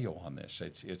the audio on this.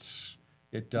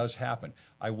 It does happen.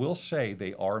 I will say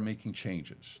they are making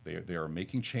changes. They are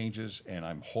making changes, and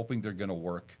I'm hoping they're going to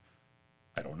work.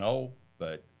 I don't know,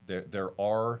 but there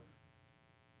are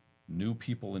new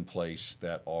people in place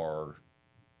that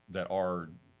are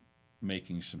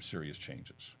making some serious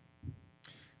changes.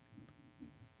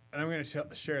 And I'm going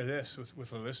to share this with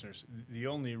the listeners. The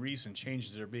only reason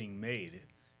changes are being made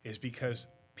is because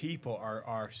people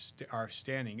are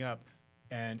standing up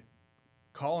and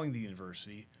calling the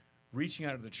university, reaching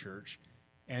out to the church,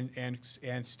 and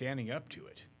standing up to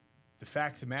it. The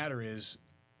fact of the matter is,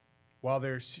 while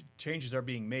there's changes are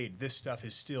being made, this stuff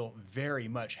is still very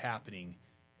much happening,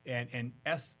 and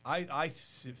I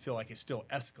feel like it's still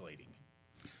escalating.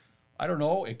 I don't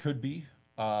know. It could be.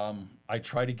 I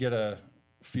try to get a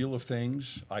feel of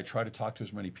things. I try to talk to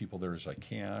as many people there as I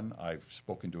can. I've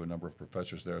spoken to a number of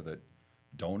professors there that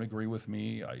don't agree with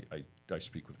me. I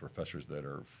speak with professors that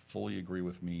are fully agree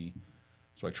with me.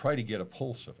 So I try to get a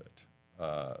pulse of it.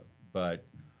 But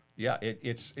yeah,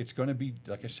 it's going to be,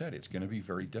 like I said, it's going to be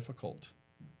very difficult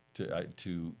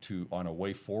to on a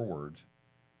way forward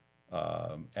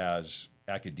as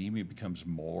academia becomes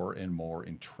more and more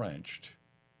entrenched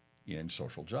in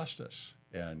social justice.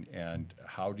 And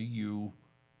how do you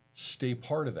stay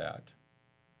part of that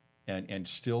and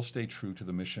still stay true to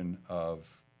the mission of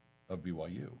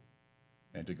BYU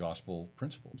and to gospel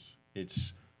principles?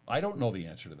 I don't know the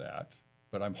answer to that,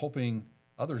 but I'm hoping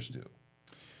others do.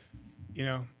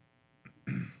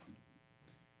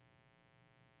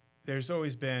 There's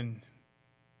always been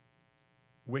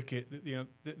wicked,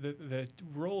 the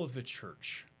role of the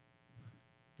church,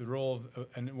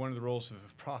 and one of the roles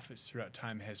of prophets throughout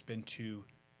time has been to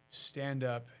stand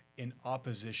up in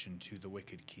opposition to the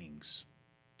wicked kings,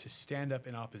 to stand up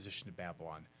in opposition to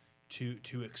Babylon,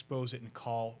 to expose it and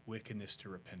call wickedness to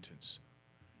repentance.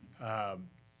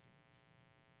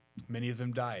 Many of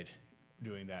them died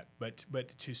doing that, but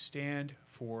to stand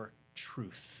for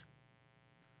truth,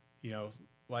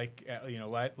 let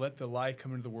the lie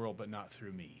come into the world, but not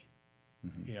through me.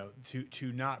 Mm-hmm.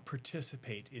 To not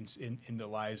participate in the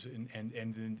lies and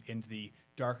in the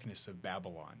darkness of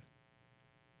Babylon.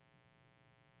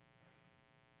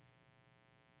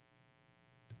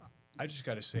 I just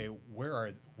got to say,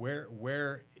 where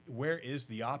is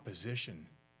the opposition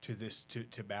to this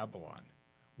to Babylon?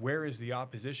 Where is the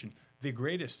opposition? The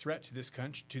greatest threat to this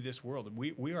country, to this world.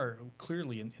 We are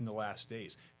clearly in the last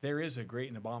days. There is a great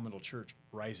and abominable church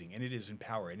rising, and it is in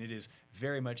power, and it is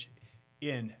very much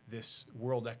in this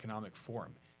World Economic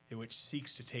Forum, which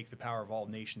seeks to take the power of all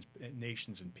nations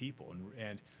and people.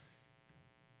 And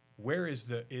where is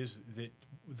the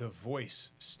voice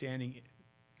standing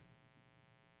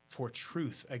for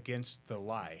truth against the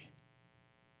lie?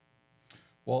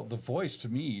 Well, the voice to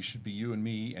me should be you and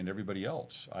me and everybody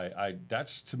else. I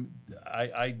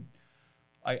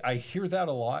hear that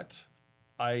a lot.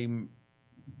 I'm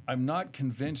not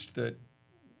convinced that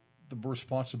the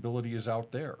responsibility is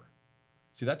out there.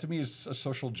 See, that to me is a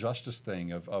social justice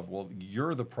thing of well,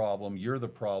 you're the problem, and you're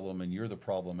the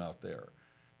problem out there.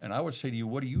 And I would say to you,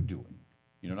 what are you doing?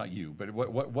 Not you, but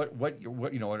what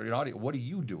are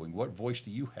you doing? What voice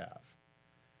do you have?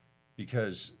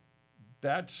 Because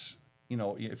that's,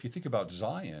 if you think about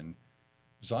Zion,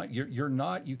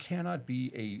 you cannot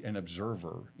be an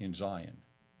observer in Zion.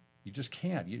 You just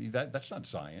can't. That's not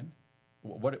Zion.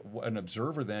 what an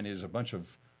observer then is a bunch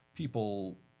of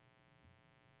people.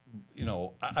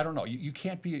 I don't know. You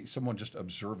can't be someone just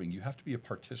observing. You have to be a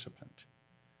participant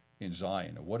in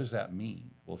Zion. And what does that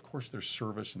mean? Well, of course, there's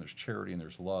service and there's charity and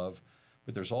there's love,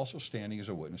 but there's also standing as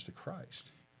a witness to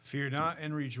Christ. Fear not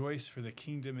and rejoice, for the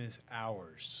kingdom is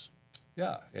ours.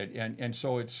 Yeah, and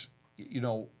so it's,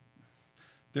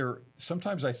 there.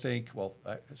 Sometimes I think,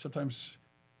 sometimes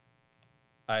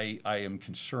I am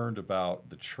concerned about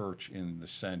the church in the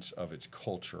sense of its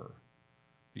culture,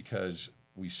 because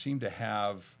we seem to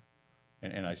have,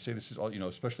 and I say this is all,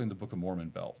 especially in the Book of Mormon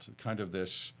belt, kind of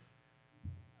this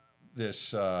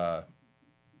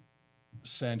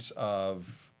sense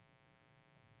of,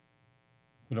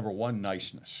 number one,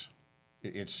 niceness.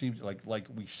 It seems like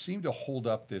we seem to hold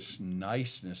up this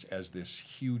niceness as this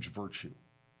huge virtue.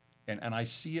 And I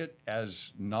see it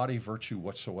as not a virtue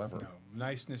whatsoever. No,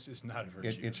 niceness is not a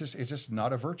virtue. It's just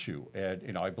not a virtue.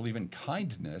 And I believe in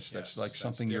kindness. That's like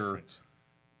something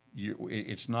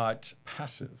it's not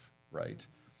passive, right?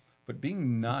 But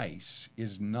being nice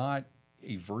is not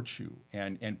a virtue,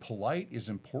 and polite is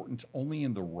important only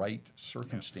in the right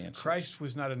circumstances. Christ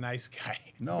was not a nice guy.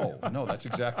 No, that's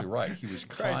exactly right. He was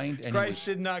kind, and Christ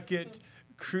did not get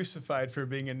crucified for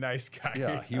being a nice guy.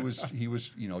 Yeah, he was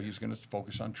going to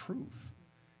focus on truth.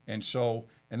 And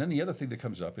then the other thing that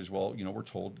comes up is, we're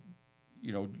told,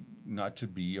 not to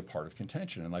be a part of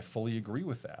contention, and I fully agree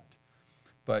with that.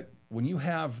 But when you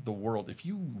have the world, if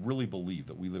you really believe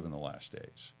that we live in the last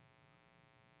days,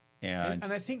 and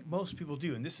I think most people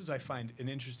do, and this is, I find, an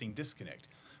interesting disconnect.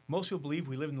 Most people believe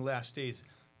we live in the last days,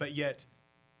 but yet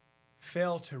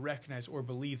fail to recognize or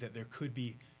believe that there could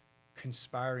be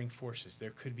conspiring forces,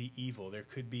 there could be evil, there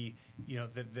could be,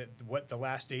 what the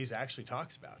last days actually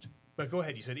talks about. But go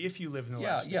ahead. You said if you live in the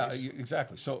last days. Yeah,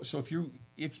 exactly. So if you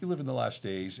live in the last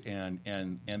days, and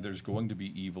there's going to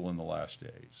be evil in the last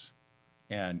days,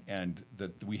 and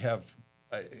that we have,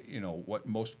 what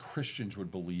most Christians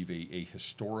would believe a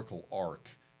historical arc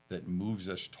that moves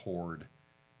us toward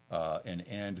an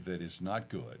end that is not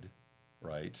good,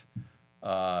 right?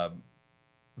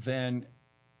 Then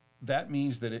that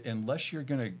means that unless you're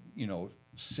going to,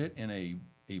 sit in a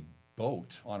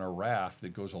boat on a raft that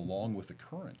goes along with the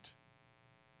current,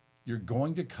 you're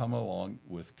going to come along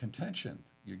with contention.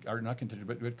 You are not contention,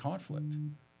 but conflict.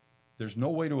 There's no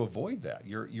way to avoid that.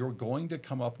 You're going to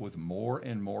come up with more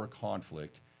and more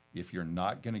conflict if you're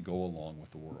not going to go along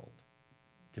with the world.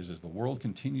 Because as the world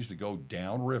continues to go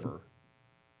downriver,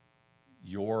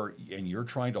 you're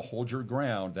trying to hold your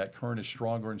ground, that current is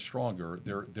stronger and stronger,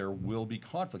 there will be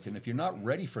conflict. And if you're not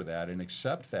ready for that and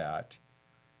accept that,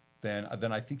 then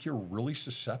I think you're really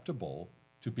susceptible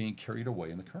to being carried away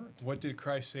in the current. What did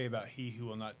Christ say about he who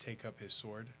will not take up his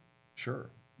sword? Sure,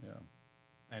 yeah.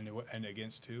 And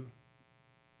against who?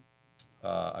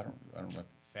 I don't know.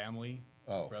 Family,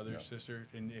 brother, yeah. sister,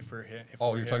 and if we're him.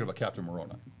 You're talking about Captain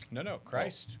Moroni. No,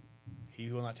 Christ. He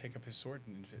who will not take up his sword.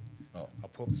 Oh. I'll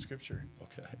pull up the scripture.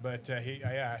 Okay. But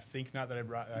I think not that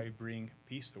I bring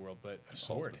peace to the world, but a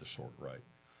sword. The sword, right.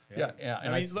 Yeah.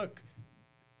 And I mean, look,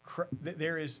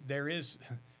 there is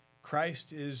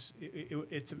Christ is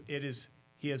it is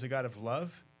he is a God of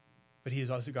love, but he is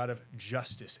also a God of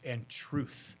justice and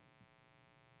truth.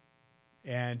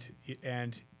 And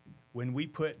when we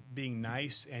put being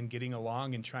nice and getting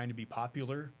along and trying to be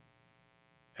popular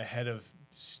ahead of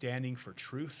standing for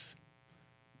truth,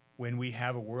 when we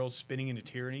have a world spinning into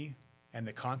tyranny and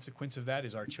the consequence of that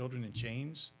is our children in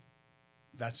chains,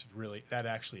 that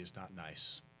actually is not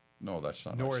nice. No, that's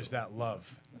not. Nor is that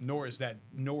love. Nor is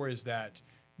that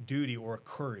duty or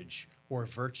courage or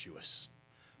virtuous.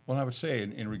 Well, I would say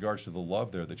in regards to the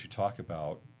love there that you talk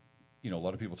about, a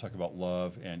lot of people talk about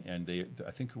love, and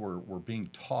I think we're being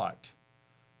taught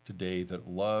today that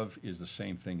love is the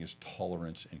same thing as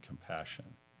tolerance and compassion.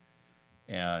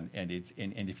 And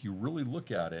if you really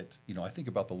look at it, I think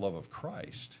about the love of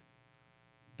Christ,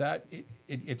 that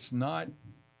it's not,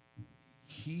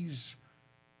 he's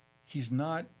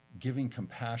not giving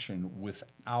compassion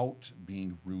without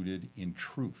being rooted in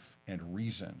truth and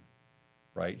reason,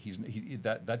 right?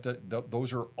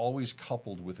 Those are always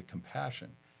coupled with a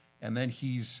compassion. And then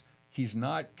he's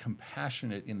not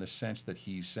compassionate in the sense that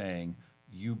he's saying,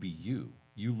 you be you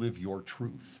live your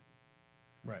truth.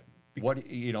 Right.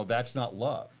 That's not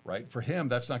love, right? For him,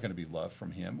 that's not going to be love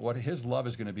from him. What his love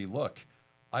is going to be, look,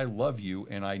 I love you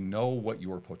and I know what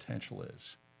your potential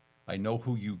is. I know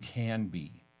who you can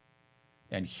be.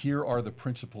 And here are the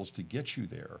principles to get you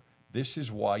there. This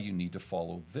is why you need to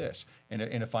follow this. And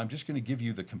if I'm just going to give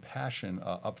you the compassion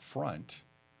up front,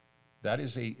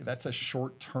 that's a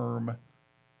short-term,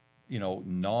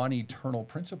 non-eternal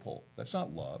principle. That's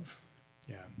not love.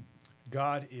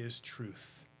 God is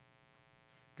truth.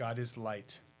 God is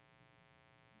light.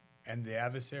 And the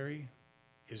adversary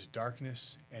is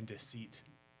darkness and deceit.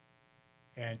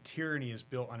 And tyranny is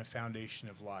built on a foundation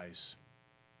of lies.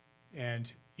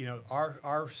 And, you know,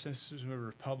 our system of a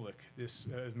republic, this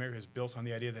America is built on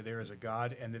the idea that there is a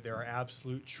God and that there are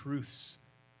absolute truths.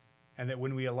 And that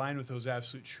when we align with those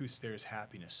absolute truths, there is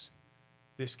happiness.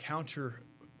 This counter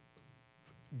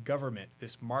government,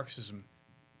 this Marxism,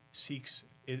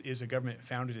 is a government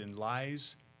founded in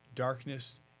lies,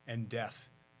 darkness, and death.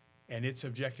 And its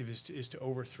objective is to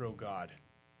overthrow God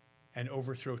and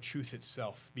overthrow truth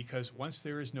itself. Because once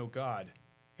there is no God,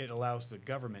 it allows the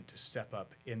government to step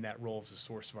up in that role as the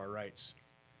source of our rights.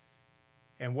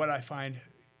 And what I find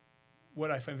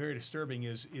very disturbing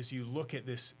is you look at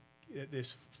this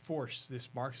force, this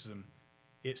Marxism,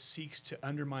 it seeks to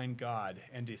undermine God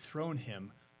and dethrone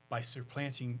him by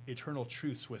supplanting eternal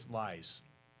truths with lies.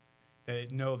 The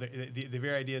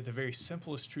very idea, the very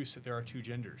simplest truths that there are two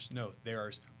genders. No,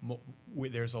 there's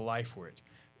a lie for it.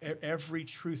 Every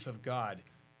truth of God,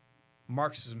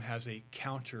 Marxism has a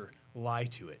counter lie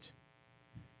to it.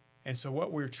 And so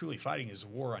what we're truly fighting is a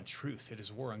war on truth. It is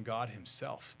a war on God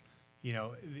himself. You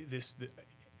know,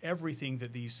 everything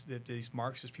that these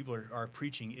Marxist people are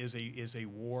preaching is a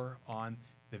war on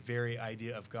the very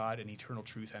idea of God and eternal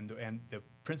truth and the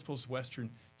principles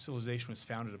Western civilization was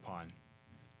founded upon.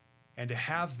 And to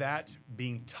have that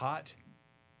being taught,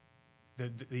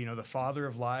 the father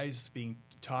of lies being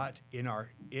taught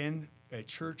in a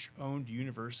church-owned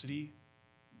university,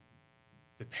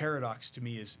 the paradox to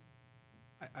me is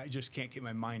I just can't get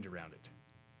my mind around it.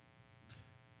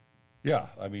 Yeah,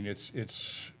 I mean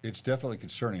it's definitely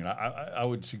concerning. And I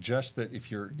would suggest that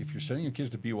if you're sending your kids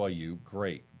to BYU,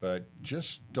 great, but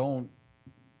just don't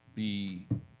be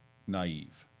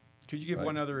naive. Could you give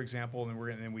one other example, and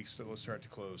then we'll start to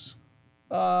close?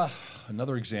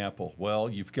 Another example. Well,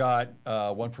 you've got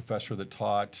one professor that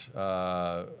taught.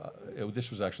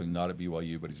 This was actually not at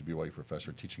BYU, but he's a BYU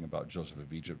professor teaching about Joseph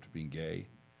of Egypt being gay,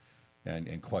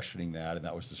 and questioning that. And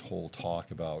that was this whole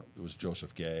talk about it was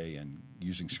Joseph gay and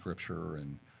using scripture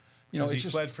and he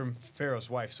fled from Pharaoh's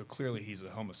wife, so clearly he's a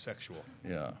homosexual.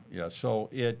 Yeah. So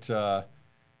it's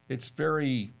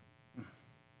very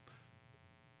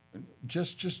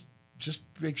just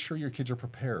make sure your kids are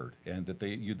prepared and that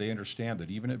they understand that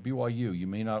even at BYU you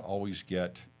may not always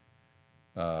get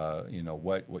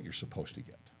what you're supposed to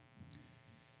get.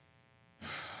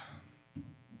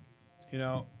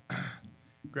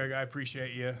 Greg, I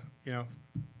appreciate you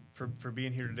for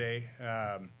being here today.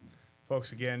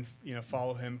 Folks, again,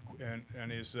 follow him on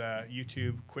his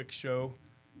YouTube Quick Show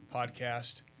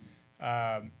podcast.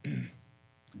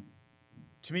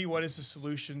 To me, what is the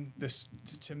solution? The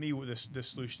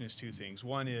solution is two things.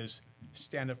 One is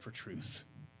stand up for truth.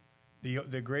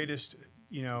 The greatest,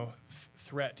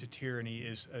 threat to tyranny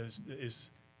is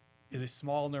a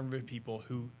small number of people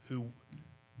who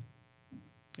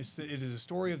it is a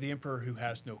story of the emperor who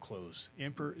has no clothes.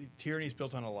 Tyranny is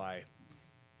built on a lie.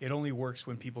 It only works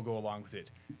when people go along with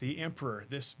it. The emperor,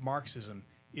 this Marxism,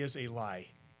 is a lie.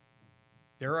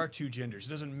 There are two genders. It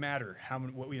doesn't matter how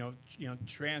many.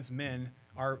 Trans men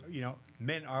are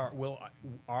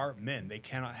men. They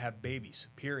cannot have babies.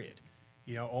 Period.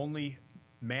 Only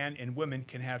man and women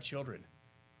can have children.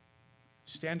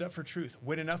 Stand up for truth.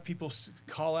 When enough people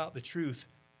call out the truth,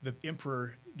 the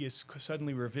emperor is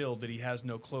suddenly revealed that he has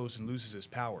no clothes and loses his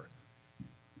power.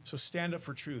 So stand up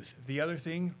for truth. The other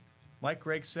thing, like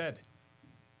Greg said,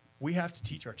 we have to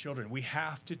teach our children. We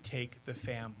have to take the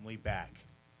family back.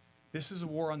 This is a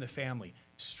war on the family.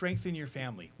 Strengthen your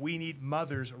family. We need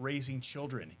mothers raising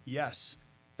children. Yes,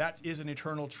 that is an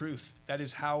eternal truth. That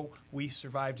is how we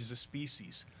survived as a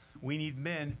species. We need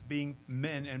men being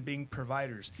men and being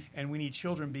providers. And we need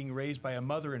children being raised by a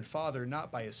mother and father,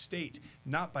 not by a state,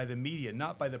 not by the media,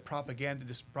 not by the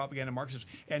this propaganda Marxism,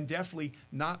 and definitely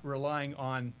not relying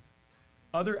on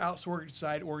other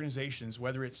outside organizations,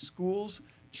 whether it's schools,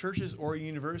 churches, or a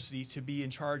university, to be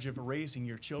in charge of raising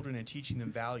your children and teaching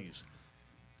them values.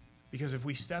 Because if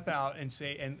we step out and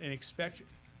say and expect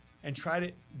and try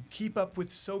to keep up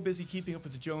with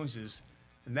the Joneses,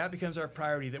 and that becomes our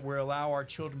priority, that we allow our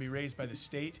children to be raised by the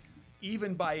state,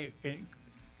 even by an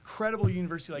incredible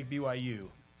university like BYU,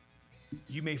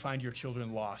 you may find your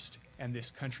children lost and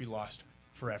this country lost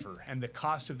forever. And the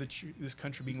cost of this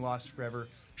country being lost forever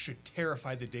should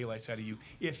terrify the daylights out of you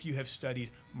if you have studied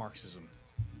Marxism.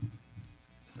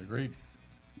 Agreed.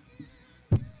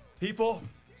 People,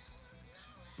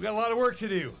 we got a lot of work to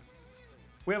do.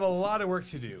 We have a lot of work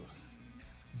to do.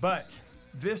 But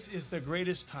this is the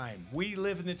greatest time. We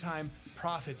live in the time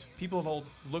prophets, people of old,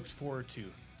 looked forward to.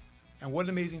 And what an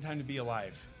amazing time to be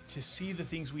alive, to see the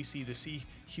things we see, to see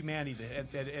humanity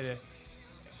at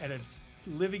a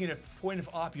living at a point of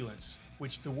opulence,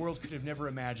 which the world could have never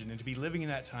imagined, and to be living in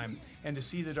that time, and to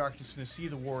see the darkness, and to see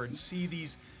the war, and see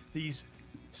these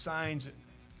signs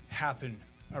happen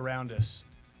around us,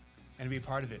 and to be a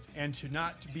part of it, and to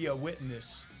not to be a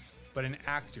witness, but an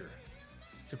actor,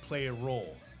 to play a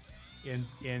role in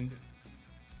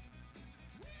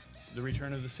the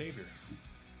return of the Savior.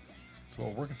 That's what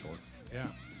we're working toward. Yeah.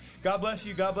 God bless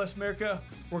you. God bless America.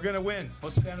 We're going to win.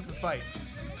 Let's stand up and fight.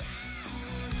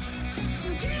 So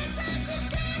dance as you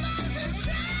come up and